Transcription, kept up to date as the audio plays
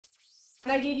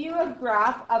And I gave you a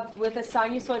graph with a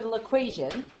sinusoidal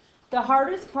equation. The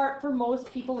hardest part for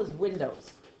most people is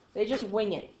windows. They just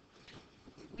wing it.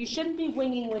 You shouldn't be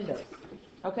winging windows,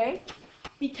 okay?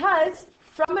 Because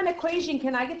from an equation,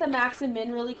 can I get the max and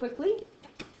min really quickly?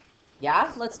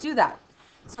 Yeah, let's do that.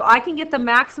 So I can get the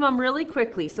maximum really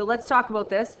quickly. So let's talk about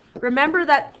this. Remember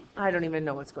that, I don't even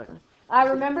know what's going on. I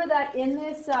remember that in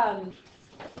this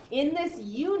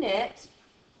unit,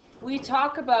 we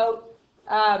talk about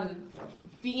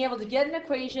being able to get an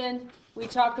equation. We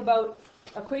talk about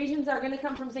equations are going to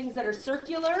come from things that are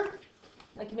circular,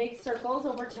 like make circles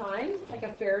over time, like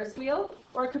a Ferris wheel,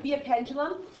 or it could be a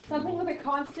pendulum, something with a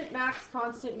constant max,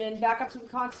 constant min, back up to the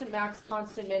constant max,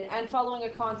 constant min, and following a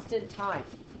constant time,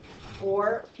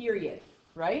 or period,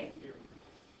 right?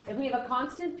 If we have a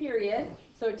constant period,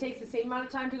 so it takes the same amount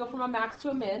of time to go from a max to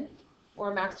a min,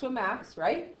 or a max to a max,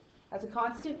 right? That's a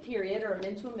constant period, or a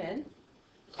min to a min.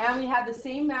 And we have the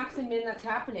same max and min that's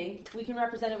happening, we can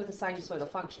represent it with a sinusoidal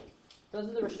function. Those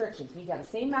are the restrictions. We have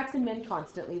the same max and min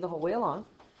constantly the whole way along,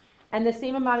 and the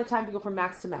same amount of time to go from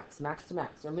max to max, max to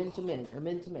max, or min to min, or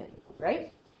min to min,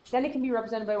 right? Then it can be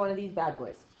represented by one of these bad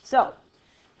boys. So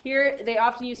here they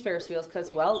often use Ferris wheels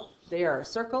because, well, they are a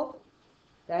circle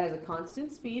that has a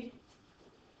constant speed,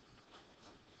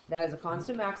 that has a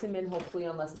constant max and min, hopefully,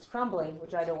 unless it's crumbling,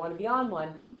 which I don't want to be on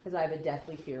one because I have a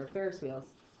deathly fear of Ferris wheels.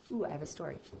 Ooh, I have a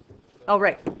story. Oh,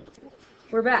 right.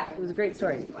 We're back. It was a great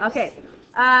story. Okay.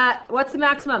 What's the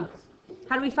maximum?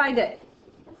 How do we find it?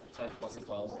 10 plus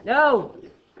 12. No.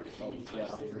 Oh, yeah.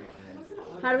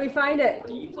 How do we find it?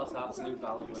 D plus absolute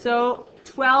value. So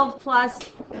 12 plus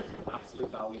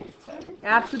Absolute value of 10.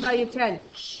 absolute value of 10,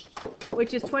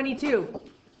 which is 22.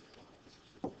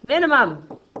 Minimum.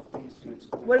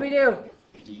 What do we do?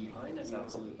 D minus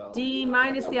absolute value. D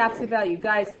minus the absolute value.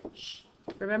 Guys,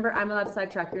 remember, I'm allowed to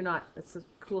sidetrack. You're not. That's the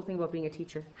cool thing about being a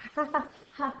teacher.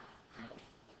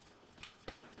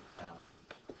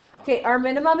 Okay, our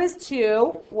minimum is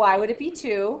 2. Why would it be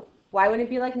 2? Why wouldn't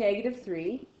it be like negative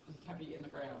 3?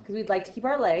 Because we'd like to keep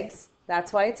our legs.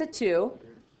 That's why it's a 2.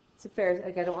 It's a fair.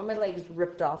 Like, I don't want my legs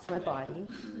ripped off my body.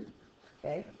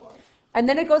 Okay. And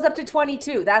then it goes up to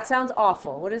 22. That sounds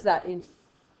awful. What is that? In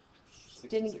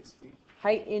 66 feet.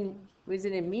 height in, was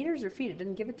it in meters or feet? It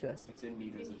didn't give it to us. It's in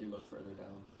meters if you look further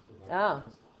down. Oh.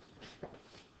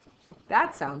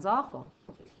 That sounds awful.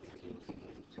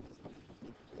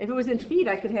 If it was in feet,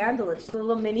 I could handle it. Just a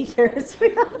little mini Ferris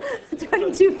wheel.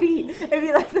 22 feet. It'd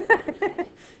be like that.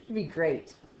 It'd be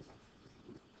great.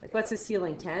 Like, what's the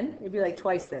ceiling? 10? It'd be like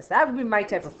twice this. That would be my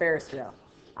type of Ferris wheel.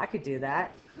 I could do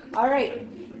that. All right.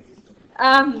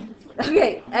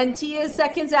 Okay, and T is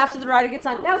seconds after the rider gets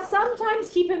on. Now, sometimes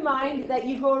keep in mind that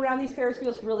you go around these Ferris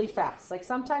wheels really fast. Like,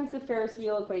 sometimes the Ferris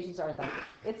wheel equations aren't that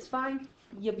good. It's fine.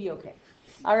 You'll be okay.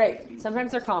 All right.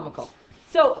 Sometimes they're comical.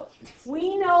 So,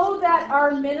 we know that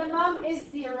our minimum is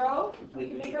 0. We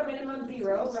can make our minimum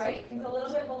 0, right? It's a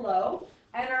little bit below.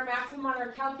 And our maximum on our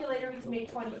calculator, we can make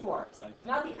 24.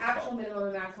 Not the actual minimum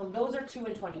and maximum. Those are 2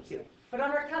 and 22. But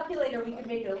on our calculator, we can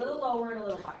make it a little lower and a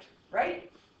little higher,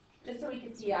 right? Just so we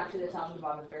can see actually the top and the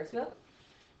bottom of the Ferris wheel.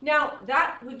 Now,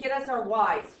 that would get us our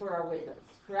y's for our windows,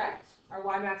 correct? Our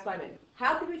y max, y min.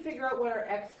 How could we figure out what our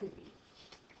x could be?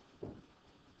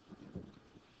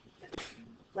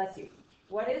 Let's see.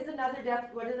 What is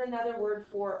another word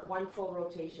for one full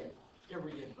rotation?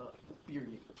 Period.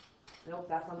 Period. Nope,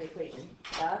 that's on the equation.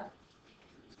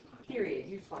 Period.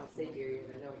 You just want to say period,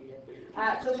 but no, you didn't.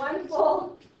 So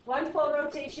one full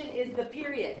rotation is the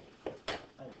period.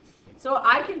 So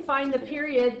I can find the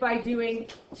period by doing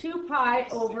 2 pi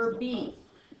over b.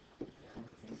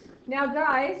 Now,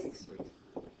 guys,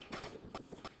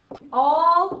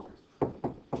 all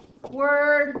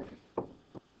word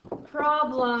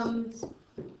problems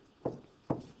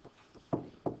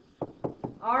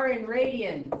are in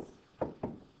radians.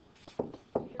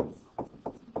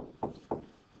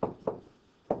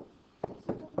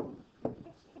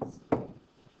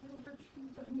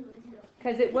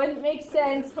 Because it wouldn't make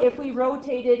sense if we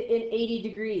rotated in 80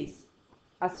 degrees,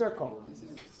 a circle.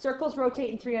 Circles rotate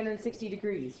in 360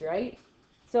 degrees, right?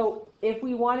 So if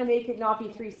we want to make it not be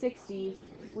 360,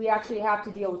 we actually have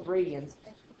to deal with radians.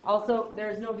 Also,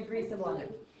 there's no degree symbol on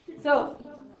it. So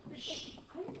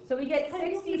we get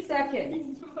 60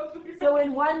 seconds. So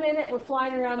in 1 minute, we're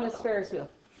flying around this Ferris wheel.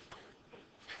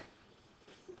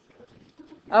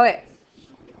 Okay.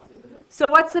 So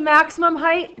what's the maximum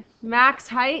height? Max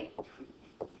height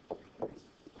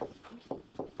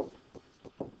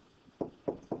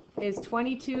is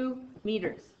 22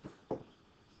 meters.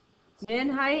 Min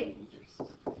height,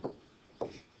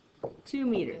 2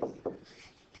 meters.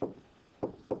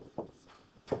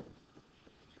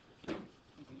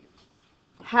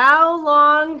 How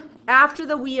long after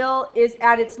the wheel is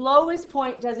at its lowest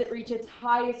point does it reach its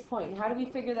highest point? How do we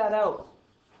figure that out?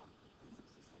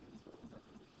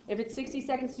 If it's 60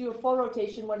 seconds to do a full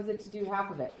rotation, what is it to do half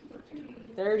of it?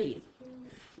 30.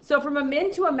 So from a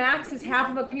min to a max is half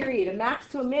of a period. A max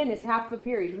to a min is half of a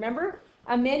period. Remember,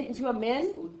 a min to a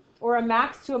min or a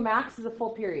max to a max is a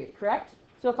full period, correct?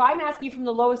 So if I'm asking you from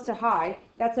the lowest to high,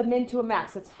 that's a min to a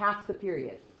max. That's half the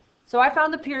period. So I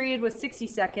found the period was 60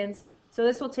 seconds. So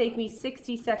this will take me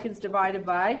 60 seconds divided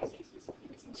by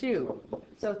 2.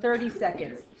 So 30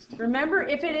 seconds. Remember,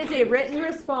 if it is a written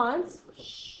response,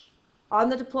 on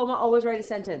the diploma, always write a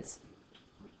sentence.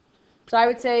 So I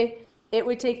would say it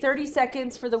would take 30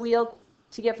 seconds for the wheel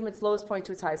to get from its lowest point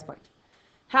to its highest point.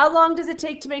 How long does it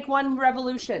take to make one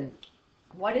revolution?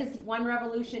 What is one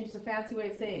revolution? Just a fancy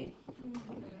way of saying.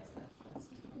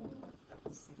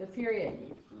 The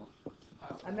period.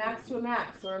 A max to a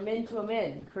max or a min to a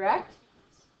min, correct?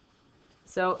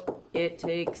 So it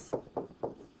takes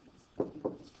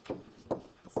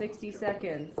 60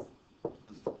 seconds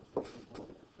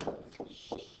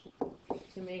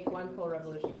to make one full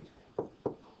revolution.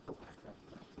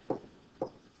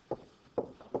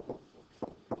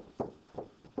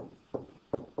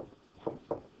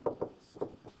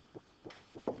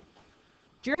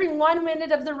 During 1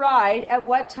 minute of the ride, at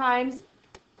what times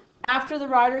after the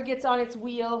rider gets on its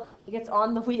wheel, gets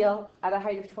on the wheel at a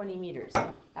height of 20 meters?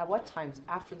 At what times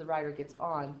after the rider gets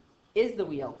on is the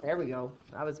wheel? There we go.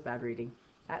 That was bad reading.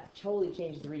 That totally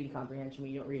changes the reading comprehension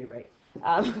when you don't read it right.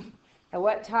 At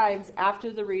what times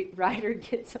after the rider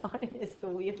gets on is the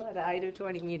wheel at a height of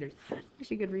 20 meters?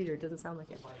 Actually, a good reader. It doesn't sound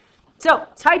like it. So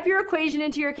type your equation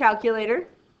into your calculator.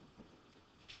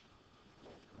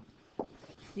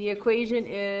 The equation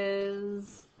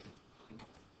is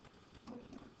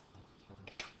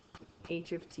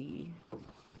h of t.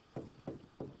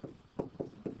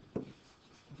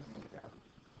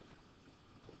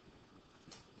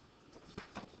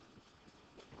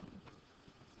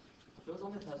 Those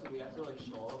on the test, we have to like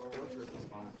show all of our work or it's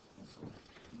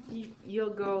fine. You'll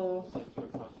go.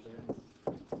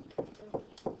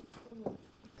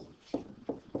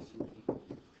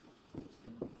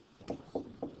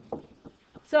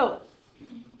 So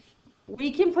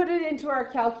we can put it into our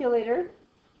calculator.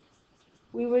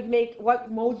 We would make, what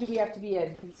mode do we have to be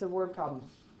in? It's a word problem.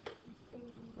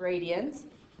 Radians.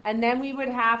 And then we would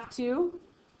have to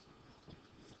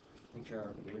Make sure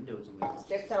our windows are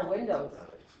fix our windows.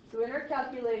 So in our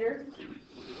calculator,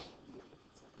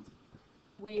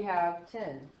 we have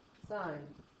 10 sine.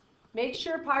 Make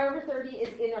sure pi over 30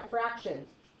 is in a fraction.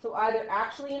 So either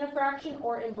actually in a fraction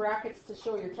or in brackets to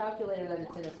show your calculator that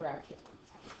it's in a fraction.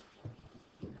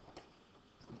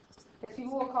 Because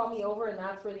people will call me over and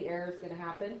that's where the error is going to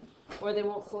happen, or they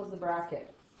won't close the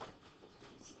bracket.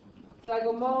 So I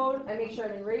go mode, I make sure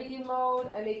I'm in radian mode,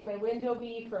 I make my window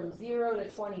be from 0 to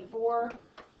 24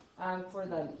 for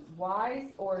the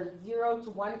y's, or 0 to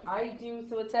 1. I do,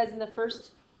 so it says in the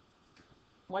first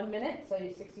 1 minute, so I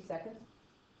do 60 seconds.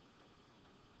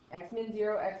 X min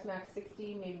 0, X max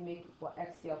 60, maybe make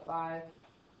X scale 5.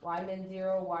 Y min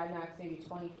 0, Y max maybe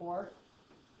 24.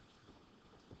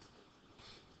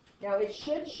 Now it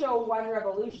should show 1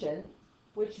 revolution,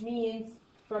 which means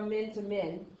from min to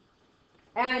min.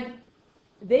 And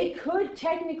they could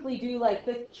technically do, like,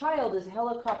 the child is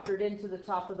helicoptered into the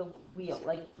top of the wheel.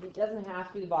 Like, it doesn't have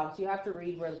to be the bottom. So you have to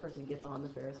read where the person gets on the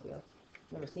Ferris wheel.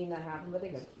 Never seen that happen, but they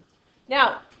could.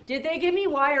 Now, did they give me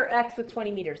Y or X with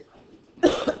 20 meters?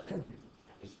 Did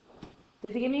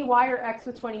they give me Y or X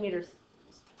with 20 meters?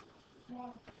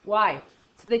 Y.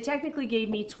 So they technically gave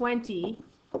me 20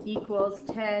 equals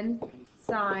 10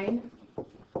 sine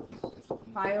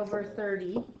pi over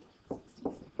 30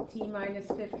 t minus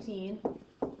 15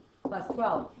 plus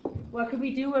 12. What could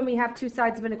we do when we have two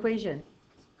sides of an equation?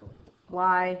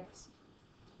 Y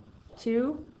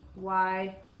 2,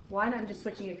 Y 1. I'm just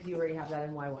switching it because you already have that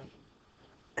in Y 1.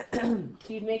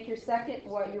 So you'd make your second,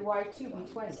 your Y2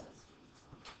 be 20.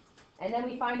 And then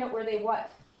we find out where they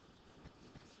what?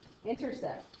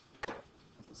 Intersect.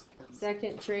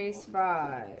 Second trace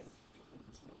 5.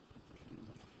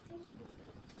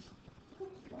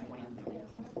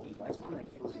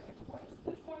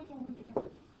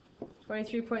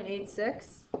 $23.86.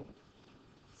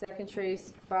 Second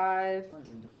trace 5.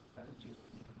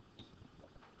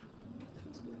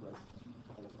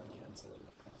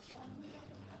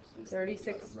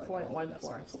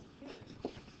 36.14.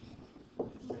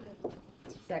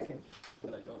 Second.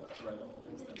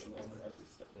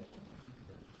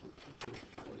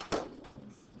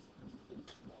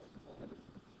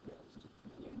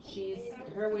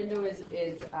 Her window is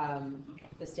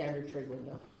the standard trig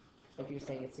window. If you're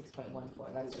saying it's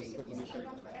 6.14, that's just what you said.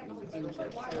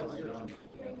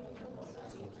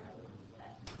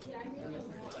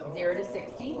 0 to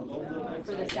 60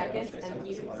 for the seconds,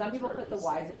 and some people put the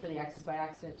y's for the x's by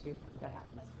accident too. That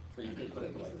happens.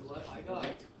 I got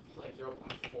like 0.4.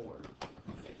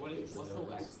 What's the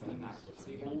less than that?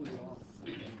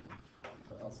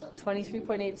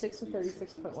 23.86 to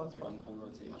 36.14.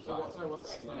 So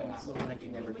what's the So I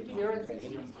can never get 0 to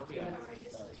 60.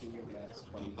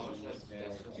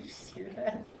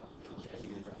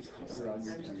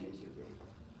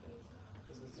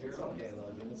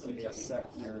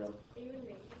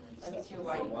 That's your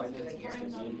y.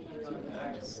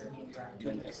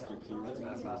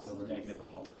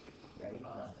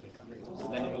 So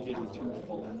then it'll give me 2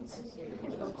 phones.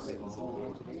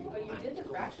 But you did the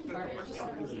fraction part.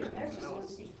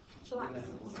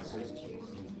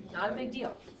 Not a big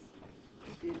deal.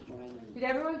 Did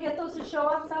everyone get those to show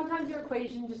up? Sometimes your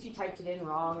equation just you typed it in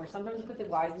wrong, or sometimes you put the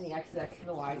y's in the x's, x in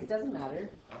the y's. It doesn't matter.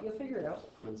 You'll figure it out.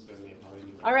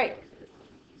 All right.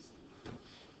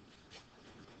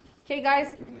 Okay,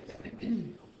 guys.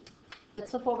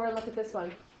 Let's flip over and look at this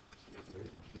one.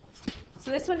 So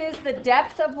this one is the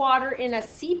depth of water in a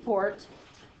seaport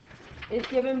is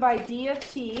given by d of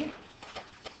t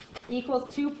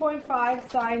equals 2.5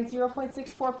 sine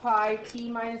 0.64 pi t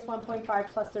minus 1.5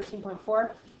 plus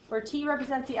 13.4, where t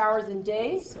represents the hours in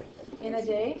days, in a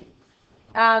day.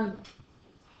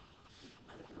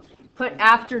 Put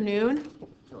afternoon.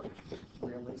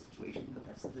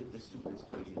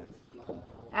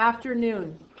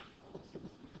 Afternoon.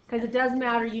 Because it does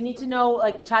matter. You need to know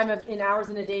like time of in hours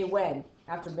in a day when.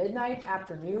 After midnight,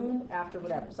 afternoon, after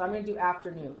whatever. So I'm going to do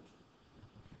afternoon.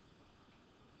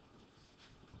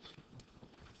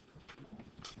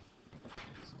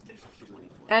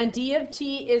 And d of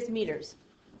t is meters.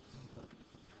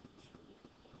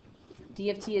 D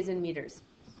of t is in meters.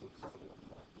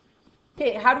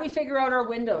 Okay, how do we figure out our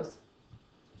windows?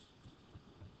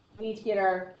 We need to get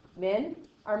our min,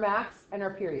 our max, and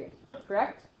our period,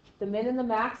 correct? The min and the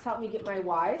max help me get my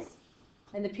y's,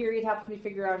 and the period helps me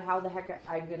figure out how the heck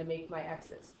I'm going to make my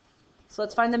x's. So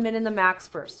let's find the min and the max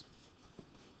first.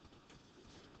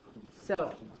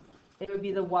 So it would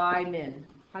be the y min.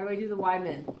 How do I do the y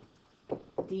min?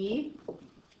 D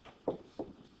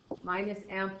minus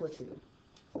amplitude.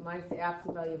 So minus the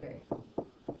absolute value of A.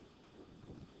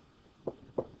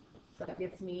 So that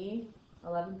gets me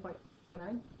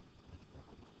 11.9.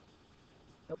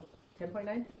 Nope,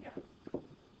 10.9? Yeah.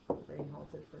 Brain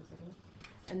halted for a second.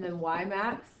 And then y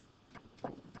max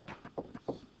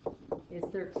is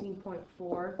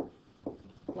 13.4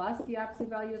 plus the absolute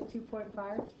value of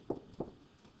 2.5,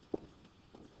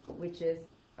 which is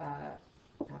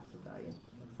absolute value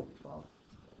 12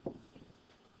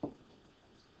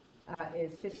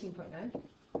 is 15.9.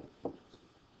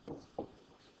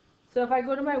 So if I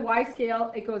go to my y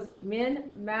scale, it goes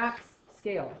min, max,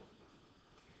 scale.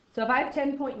 So if I have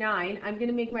 10.9, I'm going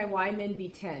to make my y min be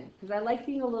 10, because I like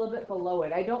being a little bit below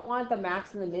it. I don't want the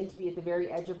max and the min to be at the very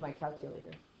edge of my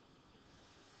calculator.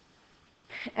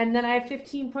 And then I have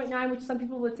 15.9, which some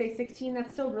people would say 16.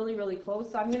 That's still really, really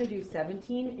close. So I'm going to do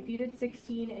 17. If you did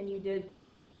 16 and you did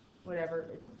whatever,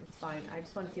 it's fine. I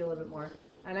just want to see a little bit more.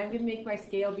 And I'm going to make my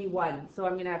scale be 1. So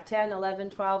I'm going to have 10, 11,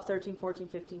 12, 13, 14,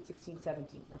 15, 16,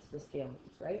 17. That's the scale,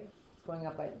 right? It's going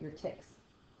up at your ticks.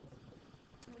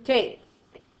 Okay.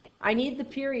 I need the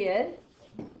period.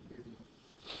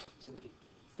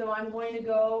 So I'm going to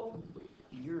go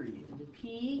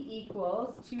P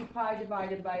equals 2 pi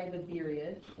divided by the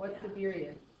period. What's the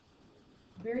period?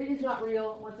 Period is not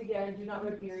real. Once again, do not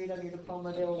write period on your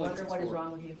diploma. They will wonder what is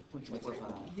wrong with you.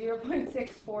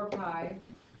 0.64 pi.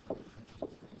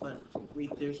 But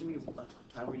wait, there's going to be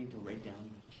a time where you need to write down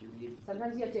the period.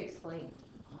 Sometimes you have to explain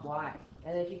why.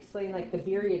 And if you explain, like, the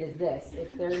period is this,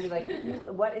 if they're like,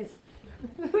 what is,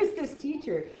 who is this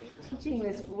teacher teaching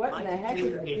this? What in the heck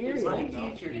is the period?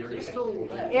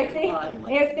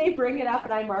 If they bring it up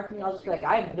and I mark me, I'll just be like,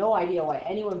 I have no idea why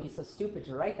anyone would be so stupid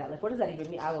to write that. Like, what does that even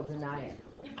mean? I will deny it.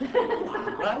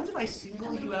 What happens if I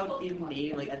single you out in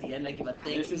name, like at the end I give a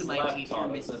thank you to my teacher,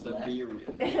 Mrs. Lepp. Thank you,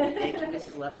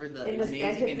 Mrs. Lepp, for the In the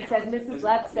amazing sentence it says, Mrs.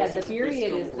 Lepp said the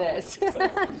period is this.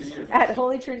 At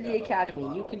Holy Trinity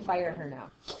Academy. You can fire her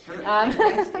now.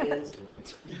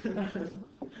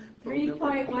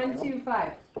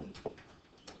 3.125.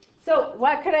 So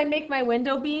what could I make my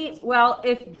window be? Well,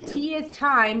 if t is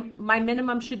time, my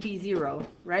minimum should be 0,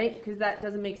 right? Because that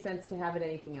doesn't make sense to have it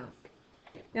anything else.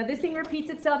 Now this thing repeats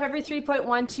itself every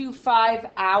 3.125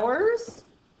 hours.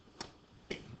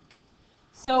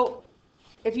 So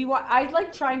if you want, I'd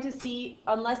like trying to see,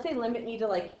 unless they limit me to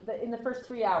like, in the first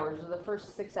 3 hours or the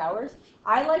first 6 hours,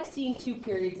 I like seeing 2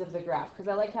 periods of the graph, because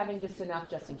I like having just enough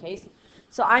just in case.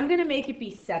 So I'm going to make it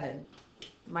be 7,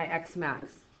 my x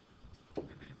max,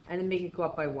 and then make it go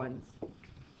up by 1s,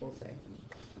 we'll say.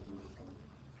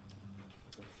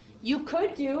 You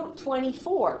could do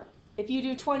 24. If you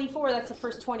do 24, that's the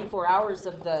first 24 hours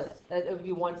of that would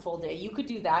be 1 full day. You could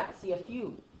do that, see a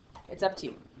few. It's up to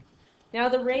you. Now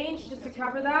the range, just to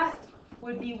cover that,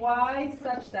 would be y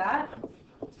such that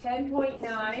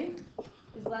 10.9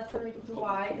 is less than or equal to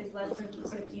y is less than or equal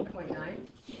to 15.9.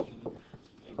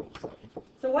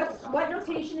 So what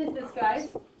notation is this, guys?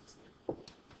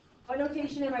 What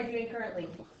notation am I doing currently?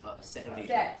 Set.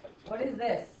 Set. What is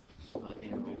this?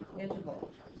 Interval. Interval.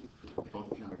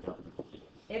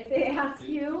 If they ask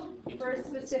you for a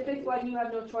specific one, you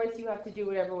have no choice. You have to do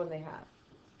whatever one they have.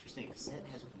 Interesting. Set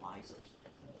has y such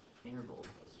interval.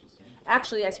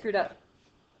 Actually, I screwed up.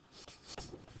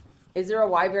 Is there a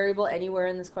y variable anywhere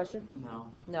in this question? No.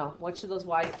 No. What should those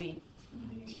y's be?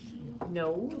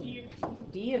 No.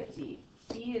 D of t.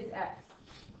 T is x.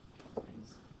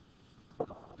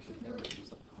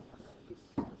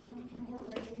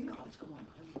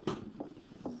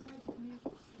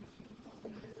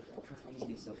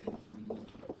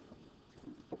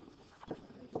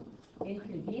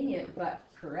 Inconvenient, but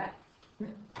correct.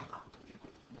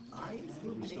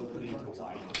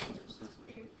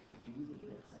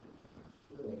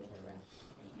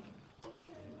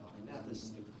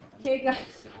 Okay, guys.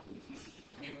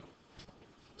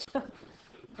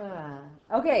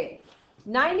 Okay,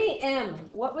 9 a.m.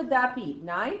 What would that be?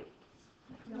 9?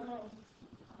 No.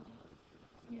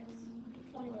 Yes.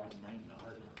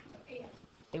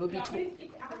 It would be. It's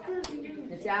afternoon.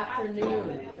 It's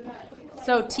afternoon.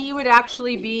 So T would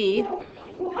actually be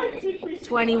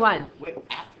 21. Wait,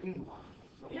 afternoon.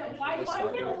 Why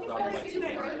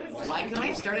Why can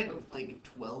I start at like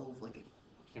 12?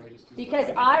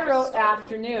 Because I wrote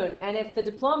afternoon, and if the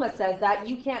diploma says that,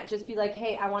 you can't just be like,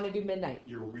 hey, I want to do midnight.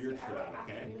 You're weird for that,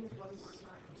 okay?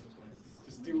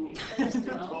 Just do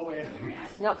 12 a.m.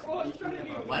 No.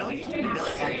 Why don't you do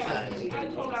military time?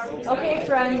 Okay,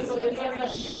 friends.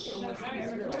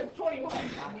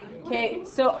 Okay,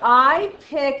 so I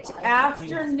picked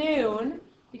afternoon,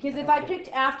 because if I picked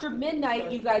after midnight,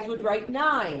 you guys would write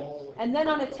 9. And then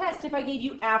on a test, if I gave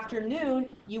you afternoon,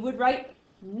 you would write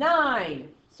 9.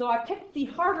 So I picked the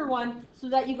harder one so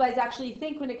that you guys actually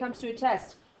think when it comes to a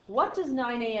test, what does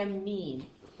 9 a.m. mean?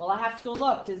 Well, I have to go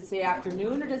look. Does it say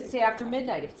afternoon or does it say after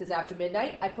midnight? If it says after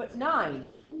midnight, I put 9.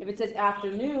 If it says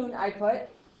afternoon, I put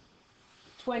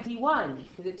 21,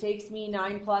 because it takes me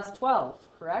 9 plus 12,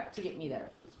 correct, to get me there.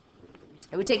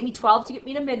 It would take me 12 to get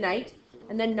me to midnight,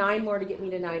 and then 9 more to get me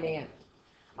to 9 a.m.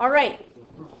 All right.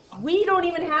 We don't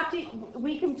even have to,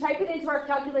 we can type it into our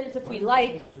calculators if we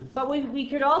like, but what we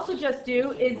could also just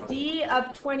do is d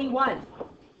of 21,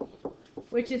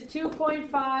 which is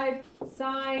 2.5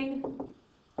 sine,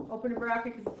 open a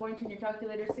bracket because it's going to in your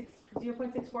calculator,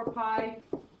 0.64 pi,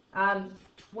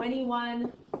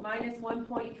 21 minus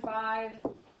 1.5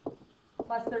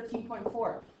 plus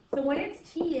 13.4. So when it's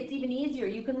t, it's even easier.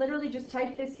 You can literally just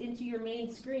type this into your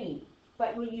main screen.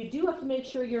 But what you do have to make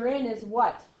sure you're in is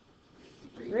what?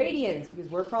 Radians, because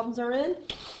where problems are in?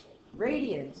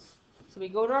 Radians. So we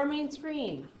go to our main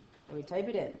screen and we type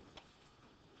it in.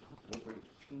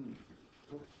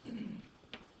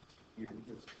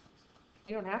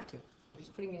 You don't have to. You're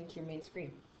just putting it into your main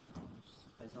screen.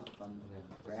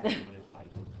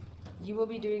 You will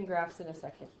be doing graphs in a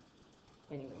second.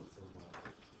 Anyways.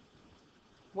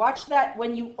 Watch that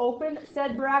when you open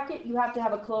said bracket, you have to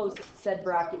have a closed said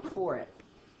bracket for it.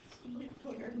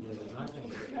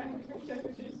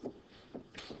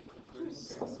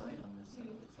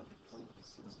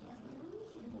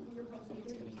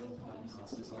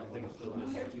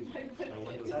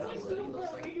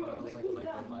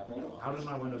 How does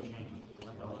my window change?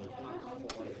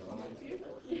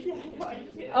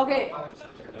 Okay.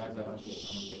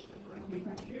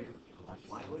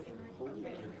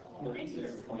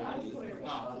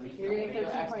 You're getting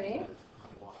 13.8?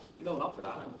 No, not for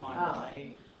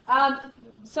that.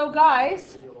 So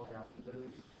guys,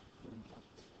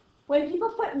 when people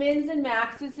put mins and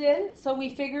maxes in, so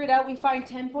we figure it out, we find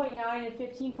 10.9 and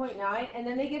 15.9, and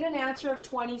then they get an answer of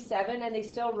 27 and they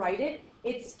still write it,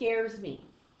 it scares me.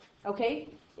 Okay?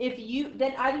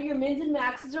 Then either your mins and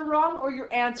maxes are wrong or your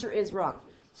answer is wrong.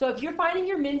 So if you're finding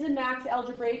your mins and max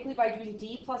algebraically by doing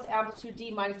d plus amplitude,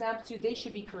 d minus amplitude, they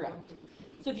should be correct.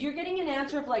 So if you're getting an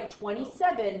answer of like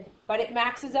 27, but it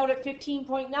maxes out at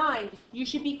 15.9, you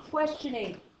should be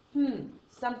questioning,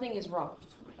 something is wrong.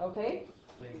 Okay?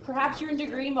 Perhaps you're in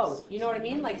degree mode. You know what I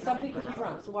mean? Like some people keep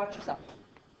wrong, so watch yourself.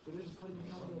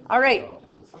 All right.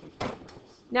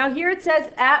 Now here it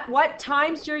says, at what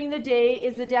times during the day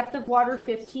is the depth of water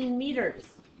 15 meters?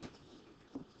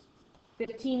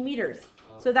 15 meters.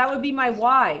 So that would be my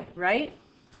y, right?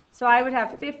 So I would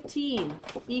have 15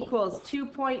 equals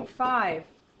 2.5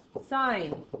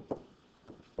 sine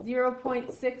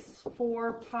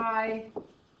 0.64 pi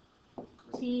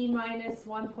t minus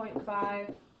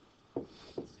 1.5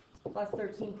 plus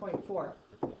 13.4.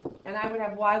 And I would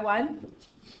have y1,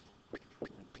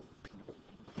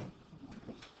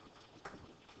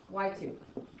 y2.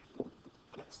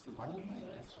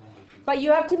 But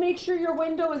you have to make sure your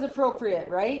window is appropriate,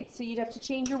 right? So you'd have to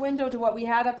change your window to what we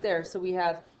had up there. So we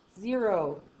have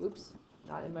 0, oops,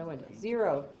 not in my window,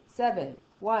 0, 7,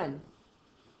 1,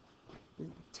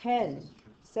 10,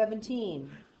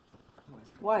 17,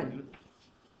 1.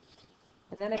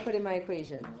 And then I put in my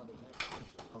equation.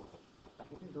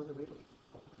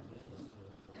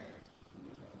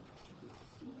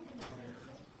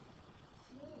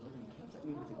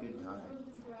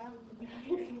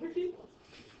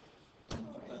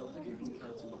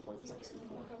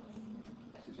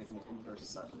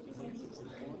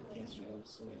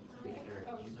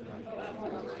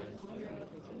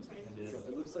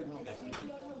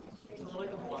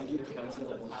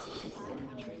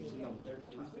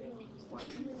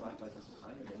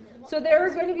 So there are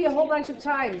going to be a whole bunch of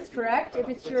times, correct? If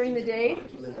it's during the day,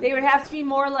 they would have to be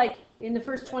more like in the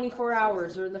first 24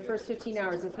 hours or in the first 15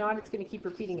 hours. If not, it's going to keep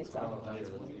repeating itself.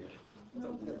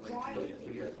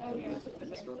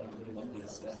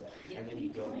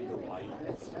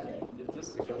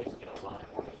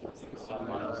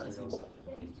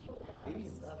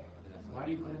 Why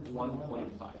do you put in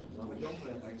 1.5?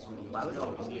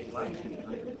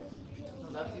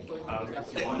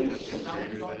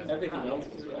 Everything else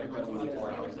is right.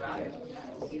 24 hours.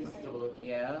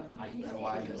 Yeah. I don't know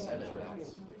why I just said it.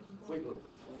 Wait, look.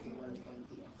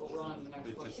 But we're on the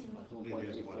next question.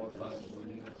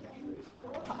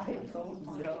 I don't know.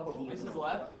 Mrs.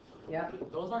 Lepp? Yeah.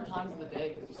 Those aren't times of the day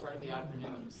because we start in the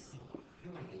afternoons.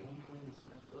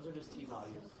 Those are just T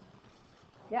values.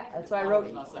 Yeah, that's why I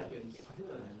wrote. Not seconds.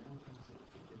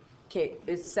 Okay,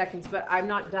 it's seconds, but I'm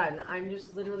not done. I'm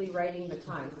just literally writing the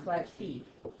time. So I have T.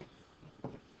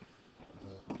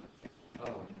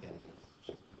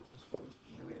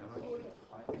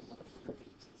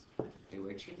 Hey,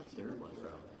 where'd you get the third one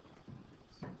from?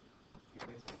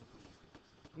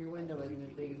 Your window isn't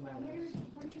as big as my window.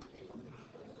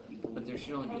 But there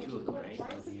should only be 2 of them, right?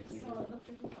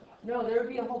 No, there would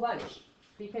be a whole bunch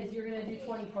because you're going to do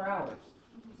 24 hours.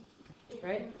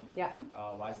 Right? Yeah.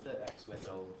 Why is the X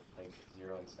window like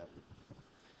 0 and 7?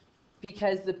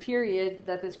 Because the period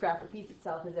that this graph repeats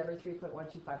itself is every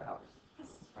 3.125 hours.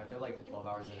 Aren't there like 12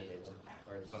 hours in a day?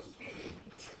 Or it's supposed to be?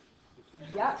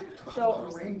 Yeah. So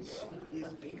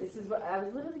this is what I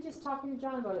was literally just talking to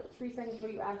John about it 3 seconds before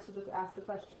you asked the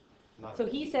question. So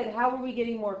he said, "How are we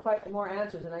getting more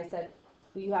answers?" And I said,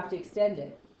 "Well, you have to extend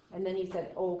it." And then he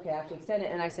said, "Oh, okay, I have to extend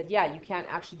it." And I said, "Yeah, you can't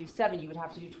actually do 7. You would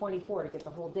have to do 24 to get the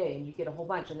whole day, and you get a whole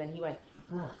bunch." And then he went,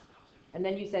 ugh. And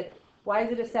then you said, "Why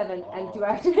is it a 7? And do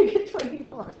I have to make it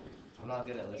 24?" I'm not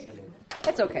good at listening.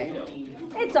 It's okay.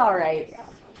 It's all right.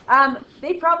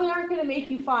 They probably aren't going to make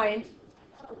you find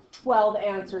 12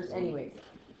 answers anyways.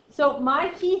 So my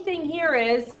key thing here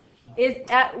is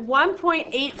at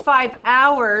 1.85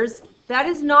 hours, that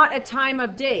is not a time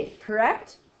of day,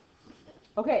 correct?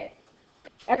 Okay.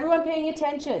 Everyone paying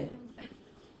attention.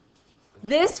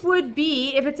 This would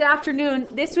be, if it's afternoon,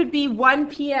 this would be 1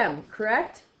 p.m.,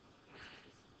 correct?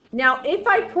 Now, if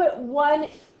I put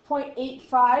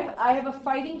 1.85, I have a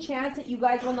fighting chance that you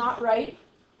guys will not write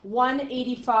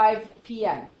 1:85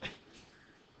 p.m.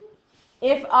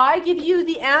 If I give you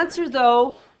the answer,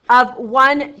 though, of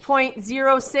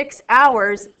 1.06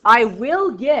 hours, I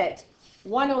will get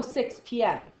 1:06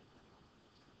 p.m.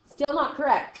 Still not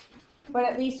correct. But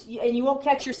at least, and you won't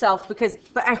catch yourself but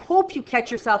I hope you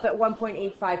catch yourself at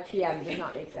 1.85 p.m. It does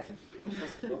not make sense.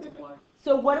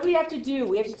 So what do we have to do?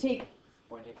 We have to take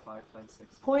 0.85 times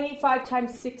 60. 0.85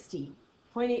 times 60.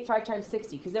 0.85 times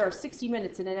 60, because there are 60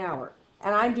 minutes in an hour.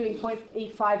 And I'm doing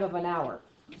 0.85 of an hour.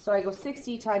 So I go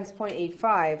 60 times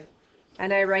 0.85,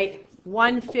 and I write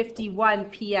 1:51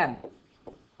 p.m.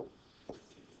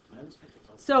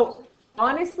 So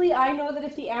honestly, I know that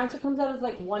if the answer comes out as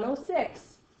like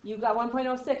 1:06, you got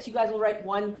 1.06, you guys will write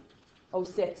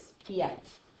 1:06 p.m.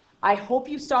 I hope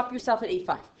you stop yourself at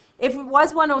 85. If it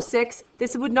was 1:06,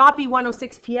 this would not be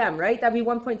 1:06 p.m., right? That would be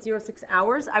 1.06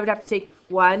 hours. I would have to take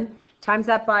 1 times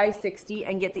that by 60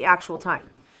 and get the actual time.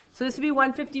 So this would be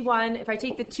 151. If I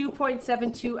take the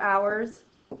 2.72 hours,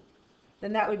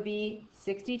 then that would be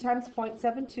 60 times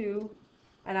 0.72,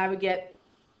 and I would get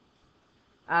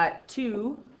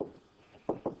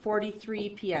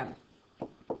 2:43 p.m.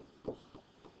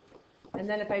 And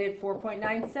then if I did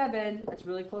 4.97, that's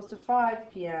really close to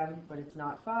 5 p.m., but it's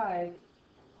not 5.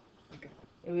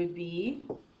 It would be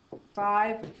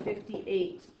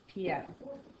 5:58 p.m.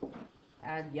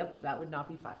 And yep, that would not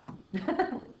be 5.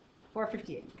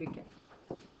 4:58, good guess.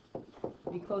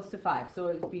 Be close to 5, so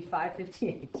it would be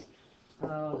 5:58.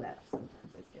 Oh, that's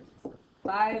sometimes I get this.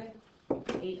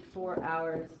 5.84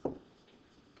 hours.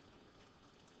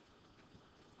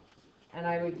 And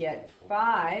I would get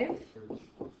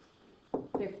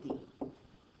 5:50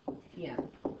 p.m.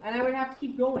 And I would have to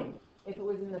keep going if it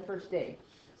was in the first day,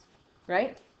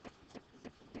 right?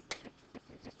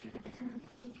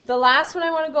 The last one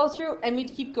I want to go through, and we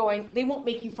keep going, they won't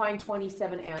make you find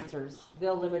 27 answers.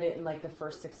 They'll limit it in like the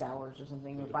first 6 hours or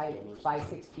something, or by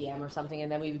 6 p.m. or something,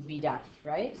 and then we would be done,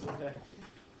 right?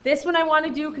 This one I want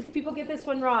to do because people get this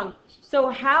one wrong. So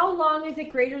how long is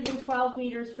it greater than 12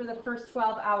 meters for the first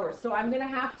 12 hours? So I'm going to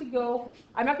have to go,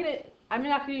 I'm not going to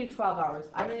do 12 hours.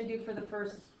 I'm going to do for the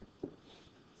first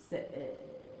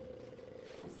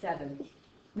 7.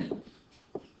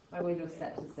 My window's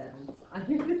set to 7. I'm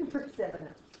going to do the first 7.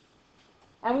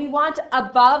 And we want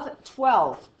above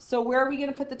 12. So where are we going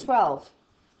to put the 12?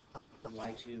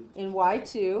 Y2. In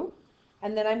Y2.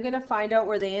 And then I'm going to find out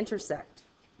where they intersect.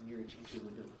 You're changing the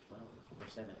window to 12 or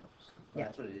 7 hours. Yeah.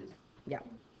 That's what it is. Yeah.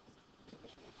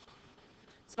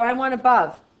 So I want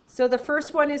above. So the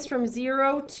first one is from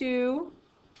 0 to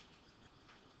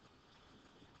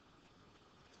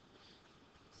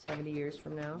 70 years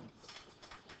from now.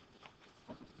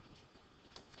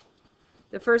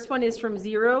 The first one is from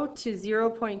 0 to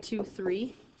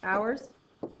 0.23 hours.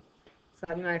 So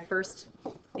that'll be my first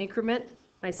increment.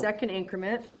 My second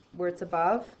increment, where it's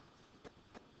above,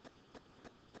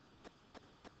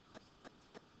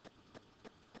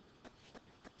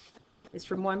 is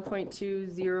from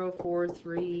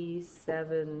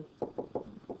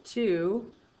 1.204372.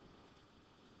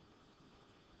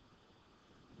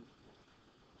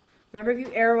 Remember, if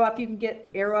you arrow up, you can get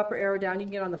arrow up or arrow down. You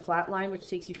can get on the flat line, which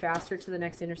takes you faster to the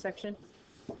next intersection.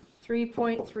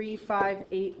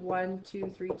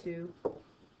 3.3581232.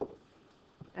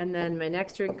 And then my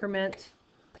next increment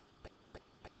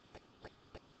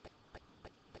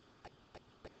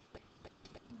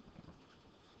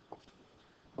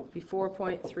would be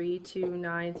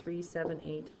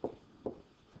 4.3293782.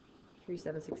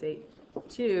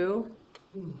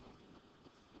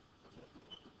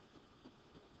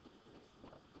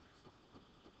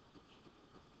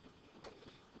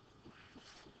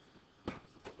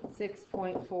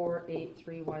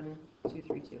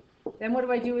 6.4831232. Then what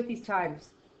do I do with these times?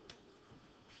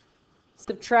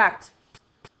 Subtract.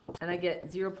 And I get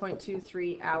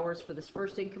 0.23 hours for this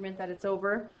first increment that it's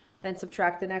over. Then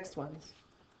subtract the next ones.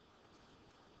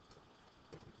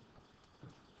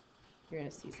 You're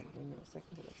going to see something in a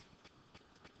second.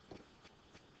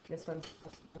 This one,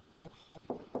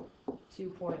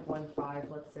 2.15,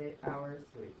 let's say, hours.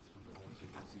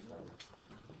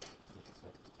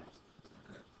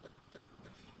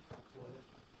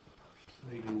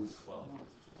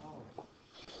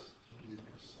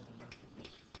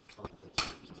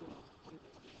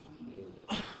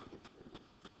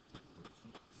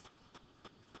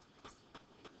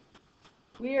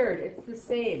 Weird, it's the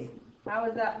same. How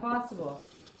is that possible?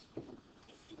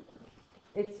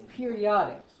 It's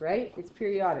periodic, right? It's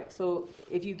periodic. So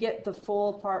if you get the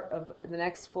full part of the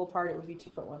next full part, it would be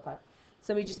 2.15.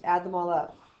 So we just add them all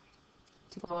up.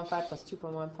 2.15 plus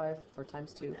 2.15 or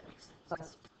times 2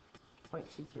 plus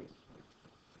 0.23.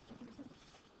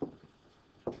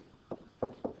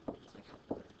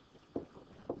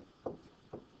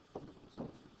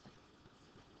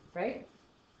 Right?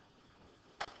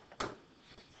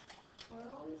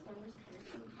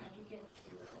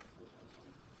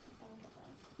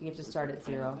 You have to start at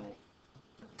 0.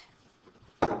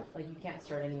 Like you can't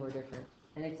start anywhere different.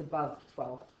 And it's above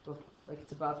 12. Like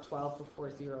it's above 12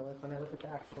 before 0. Like when I look at the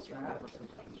actual graph.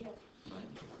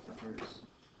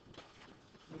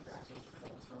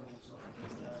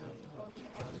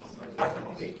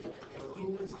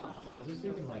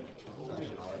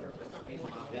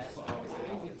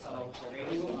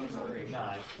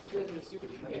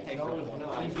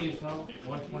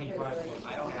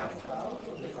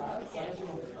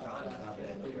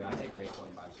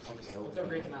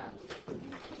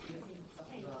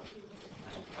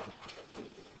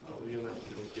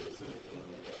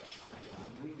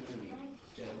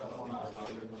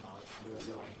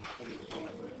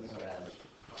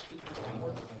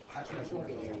 I'll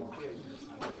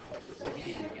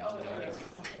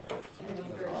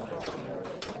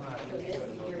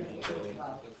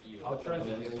try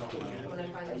this.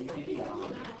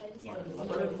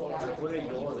 What are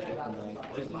yours?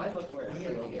 Does mine look weird?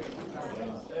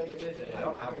 I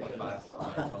don't have one last.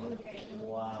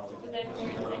 Wow. I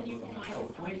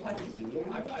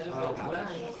just don't have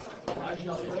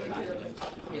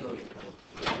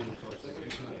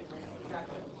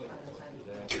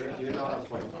You're not on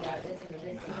point.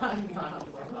 I'm not on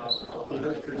point.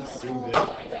 You're pretty zoomed in.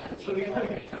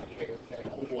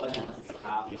 What?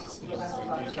 He's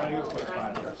trying to go quick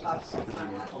five.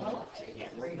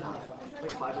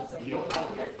 You don't have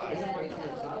quick five.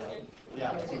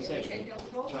 Yeah, that's what I'm saying.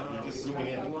 You're just zooming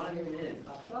in.